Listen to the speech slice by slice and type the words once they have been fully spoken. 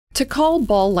To call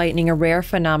ball lightning a rare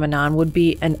phenomenon would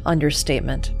be an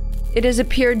understatement. It has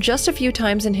appeared just a few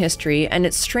times in history, and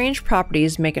its strange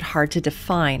properties make it hard to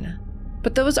define.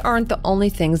 But those aren't the only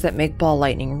things that make ball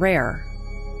lightning rare.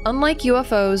 Unlike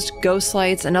UFOs, ghost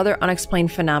lights, and other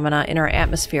unexplained phenomena in our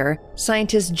atmosphere,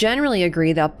 scientists generally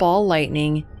agree that ball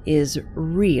lightning is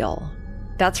real.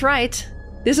 That's right.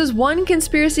 This is one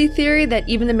conspiracy theory that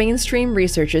even the mainstream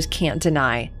researchers can't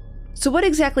deny. So what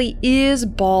exactly is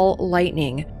ball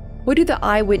lightning? What do the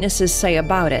eyewitnesses say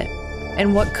about it?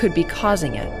 And what could be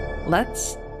causing it?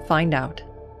 Let's find out.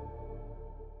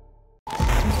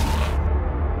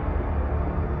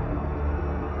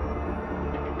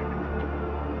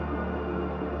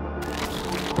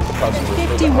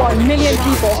 51 million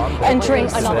people entering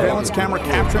another surveillance camera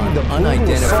capturing the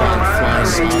unidentified flying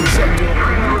object.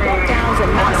 lockdowns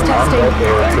and mass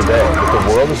testing. Today, that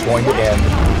the world is going to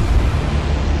end.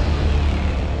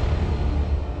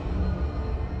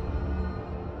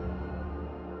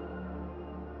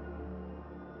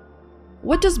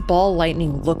 What does ball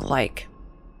lightning look like?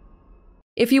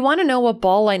 If you want to know what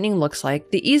ball lightning looks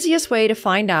like, the easiest way to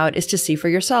find out is to see for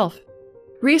yourself.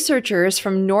 Researchers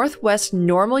from Northwest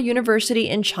Normal University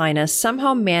in China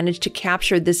somehow managed to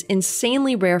capture this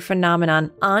insanely rare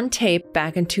phenomenon on tape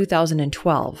back in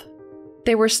 2012.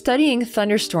 They were studying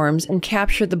thunderstorms and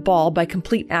captured the ball by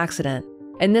complete accident,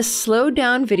 and this slowed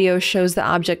down video shows the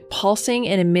object pulsing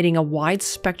and emitting a wide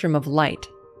spectrum of light.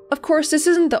 Of course, this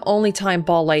isn't the only time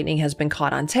ball lightning has been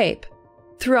caught on tape.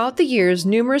 Throughout the years,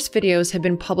 numerous videos have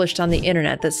been published on the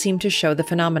internet that seem to show the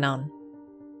phenomenon.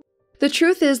 The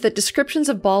truth is that descriptions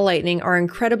of ball lightning are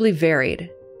incredibly varied.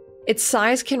 Its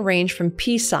size can range from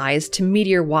pea-size to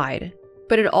meteor-wide,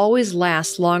 but it always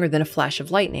lasts longer than a flash of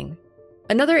lightning.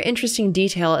 Another interesting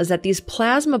detail is that these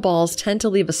plasma balls tend to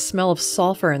leave a smell of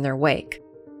sulfur in their wake.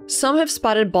 Some have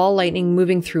spotted ball lightning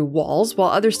moving through walls, while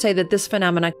others say that this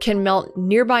phenomena can melt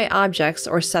nearby objects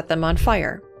or set them on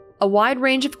fire. A wide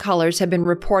range of colors have been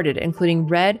reported, including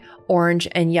red, orange,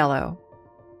 and yellow.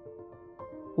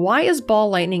 Why is ball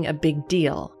lightning a big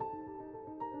deal?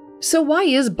 So why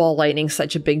is ball lightning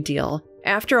such a big deal?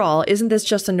 After all, isn't this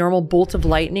just a normal bolt of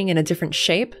lightning in a different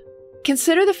shape?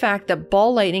 Consider the fact that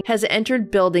ball lightning has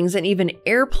entered buildings and even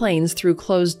airplanes through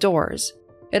closed doors.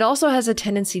 It also has a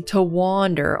tendency to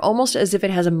wander, almost as if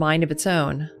it has a mind of its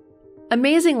own.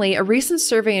 Amazingly, a recent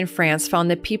survey in France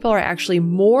found that people are actually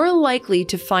more likely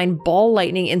to find ball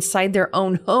lightning inside their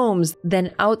own homes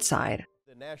than outside.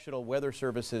 The National Weather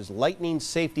Service's Lightning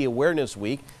Safety Awareness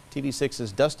Week,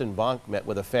 TV6's Dustin Bonk met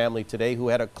with a family today who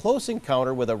had a close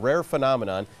encounter with a rare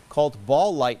phenomenon called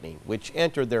ball lightning, which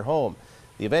entered their home.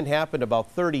 The event happened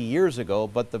about 30 years ago,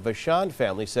 but the Vachon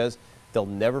family says they'll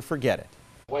never forget it.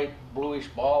 White bluish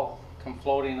ball come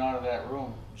floating out of that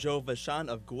room. Joe Vachon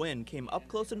of Gwyn came up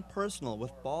close and personal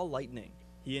with ball lightning.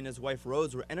 He and his wife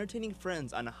Rose were entertaining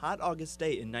friends on a hot August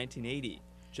day in 1980.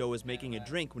 Joe was making a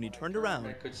drink when he turned around.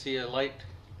 I could see a light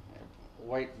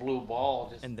white blue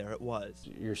ball. And there it was.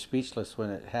 You're speechless when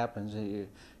it happens.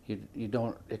 You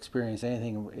don't experience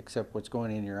anything except what's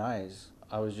going in your eyes.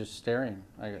 I was just staring.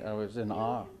 I was in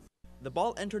awe. The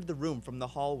ball entered the room from the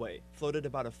hallway, floated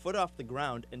about a foot off the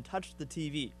ground, and touched the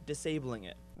TV, disabling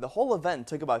it. The whole event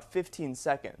took about 15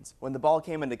 seconds. When the ball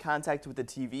came into contact with the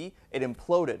TV, it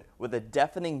imploded with a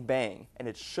deafening bang, and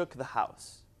it shook the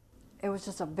house. It was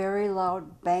just a very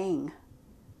loud bang,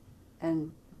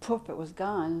 and poof, it was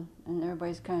gone, and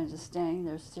everybody's kind of just standing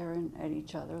there staring at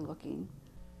each other, looking.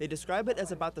 They describe it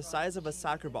as about the size of a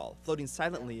soccer ball, floating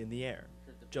silently in the air.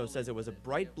 Joe says it was a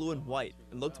bright blue and white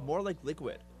and looked more like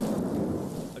liquid.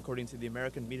 According to the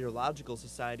American Meteorological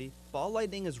Society, ball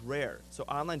lightning is rare, so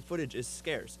online footage is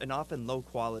scarce and often low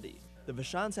quality. The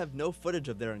Vachons have no footage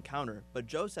of their encounter, but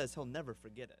Joe says he'll never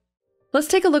forget it. Let's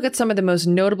take a look at some of the most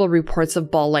notable reports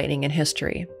of ball lightning in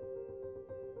history.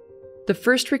 The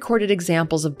first recorded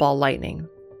examples of ball lightning.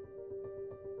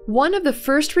 One of the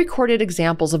first recorded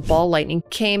examples of ball lightning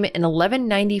came in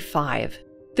 1195.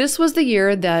 This was the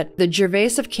year that the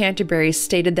Gervase of Canterbury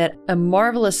stated that a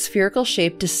marvelous spherical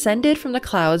shape descended from the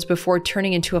clouds before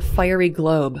turning into a fiery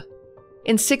globe.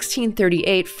 In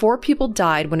 1638, 4 people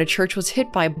died when a church was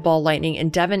hit by ball lightning in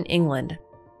Devon, England.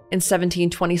 In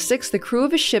 1726, the crew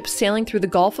of a ship sailing through the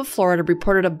Gulf of Florida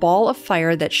reported a ball of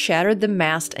fire that shattered the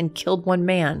mast and killed 1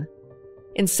 man.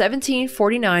 In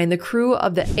 1749, the crew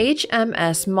of the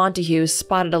HMS Montague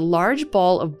spotted a large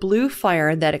ball of blue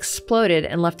fire that exploded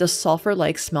and left a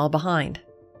sulfur-like smell behind.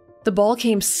 The ball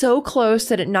came so close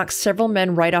that it knocked several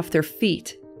men right off their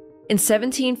feet. In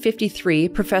 1753,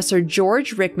 Professor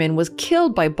George Rickman was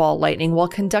killed by ball lightning while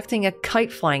conducting a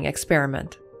kite flying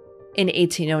experiment. In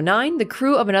 1809, the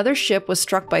crew of another ship was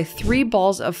struck by 3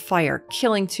 balls of fire,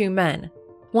 killing 2 men.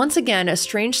 Once again, a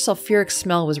strange sulfuric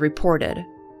smell was reported.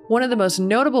 One of the most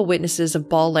notable witnesses of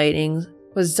ball lightning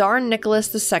was Tsar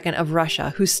Nicholas II of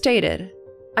Russia, who stated,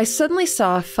 "I suddenly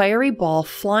saw a fiery ball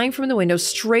flying from the window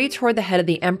straight toward the head of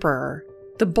the emperor.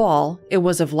 The ball, it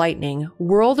was of lightning,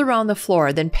 whirled around the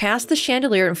floor, then passed the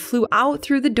chandelier and flew out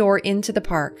through the door into the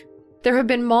park." There have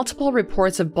been multiple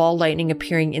reports of ball lightning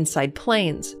appearing inside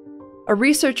planes. A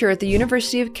researcher at the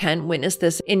University of Kent witnessed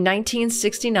this in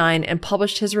 1969 and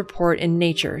published his report in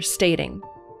Nature, stating,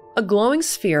 "A glowing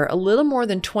sphere a little more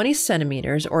than 20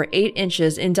 centimeters or 8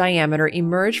 inches in diameter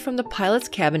emerged from the pilot's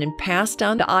cabin and passed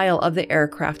down the aisle of the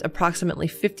aircraft approximately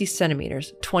 50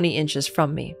 centimeters, 20 inches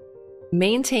from me,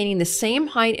 maintaining the same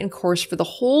height and course for the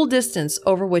whole distance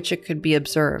over which it could be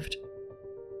observed."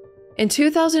 In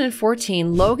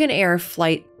 2014, Logan Air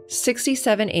Flight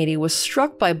 6780 was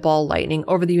struck by ball lightning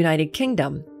over the United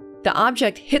Kingdom. The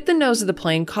object hit the nose of the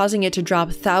plane, causing it to drop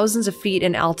thousands of feet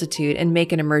in altitude and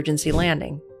make an emergency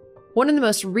landing. One of the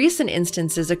most recent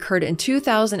instances occurred in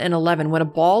 2011 when a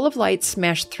ball of light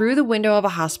smashed through the window of a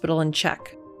hospital in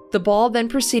Czech. The ball then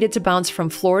proceeded to bounce from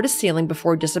floor to ceiling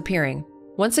before disappearing.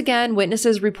 Once again,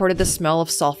 witnesses reported the smell of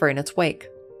sulfur in its wake.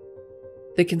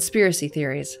 The conspiracy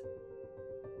theories.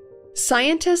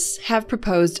 Scientists have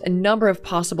proposed a number of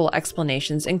possible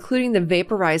explanations, including the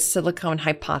vaporized silicone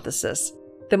hypothesis,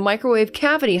 the microwave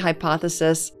cavity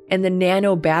hypothesis, and the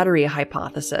nano battery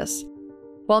hypothesis.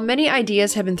 While many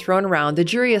ideas have been thrown around, the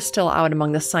jury is still out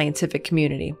among the scientific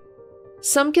community.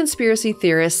 Some conspiracy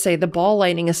theorists say the ball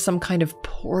lightning is some kind of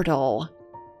portal,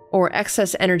 or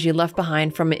excess energy left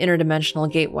behind from an interdimensional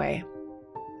gateway.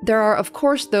 There are, of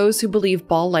course, those who believe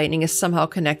ball lightning is somehow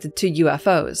connected to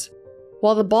UFOs.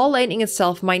 While the ball lightning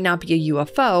itself might not be a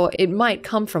UFO, it might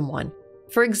come from one.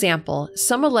 For example,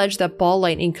 some allege that ball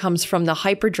lightning comes from the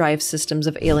hyperdrive systems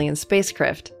of alien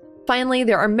spacecraft. Finally,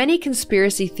 there are many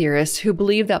conspiracy theorists who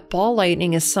believe that ball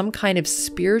lightning is some kind of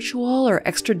spiritual or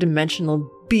extra-dimensional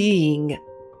being.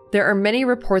 There are many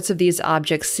reports of these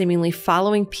objects seemingly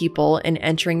following people and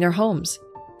entering their homes.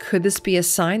 Could this be a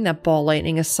sign that ball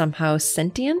lightning is somehow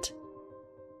sentient?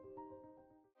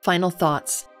 Final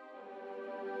thoughts.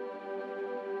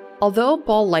 Although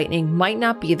ball lightning might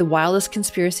not be the wildest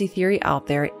conspiracy theory out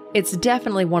there, it's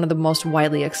definitely one of the most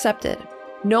widely accepted.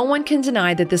 No one can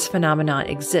deny that this phenomenon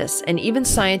exists, and even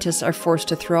scientists are forced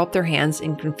to throw up their hands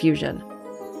in confusion.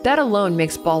 That alone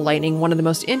makes ball lightning one of the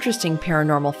most interesting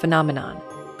paranormal phenomenon.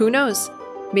 Who knows?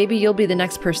 Maybe you'll be the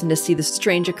next person to see this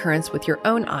strange occurrence with your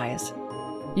own eyes.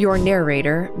 Your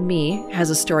narrator, me,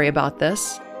 has a story about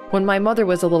this. When my mother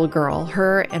was a little girl,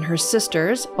 her and her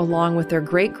sisters, along with their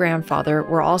great-grandfather,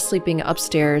 were all sleeping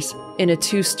upstairs in a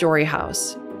 2-story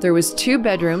house. There was 2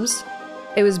 bedrooms.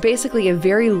 It was basically a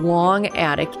very long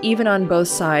attic, even on both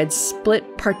sides,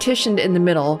 split, partitioned in the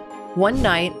middle. One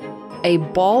night, a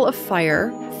ball of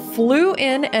fire flew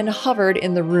in and hovered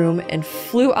in the room and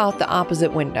flew out the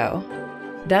opposite window.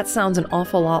 That sounds an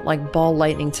awful lot like ball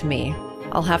lightning to me.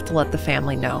 I'll have to let the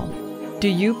family know. Do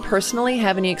you personally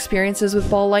have any experiences with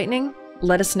ball lightning?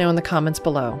 Let us know in the comments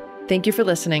below. Thank you for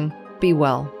listening. Be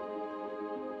well.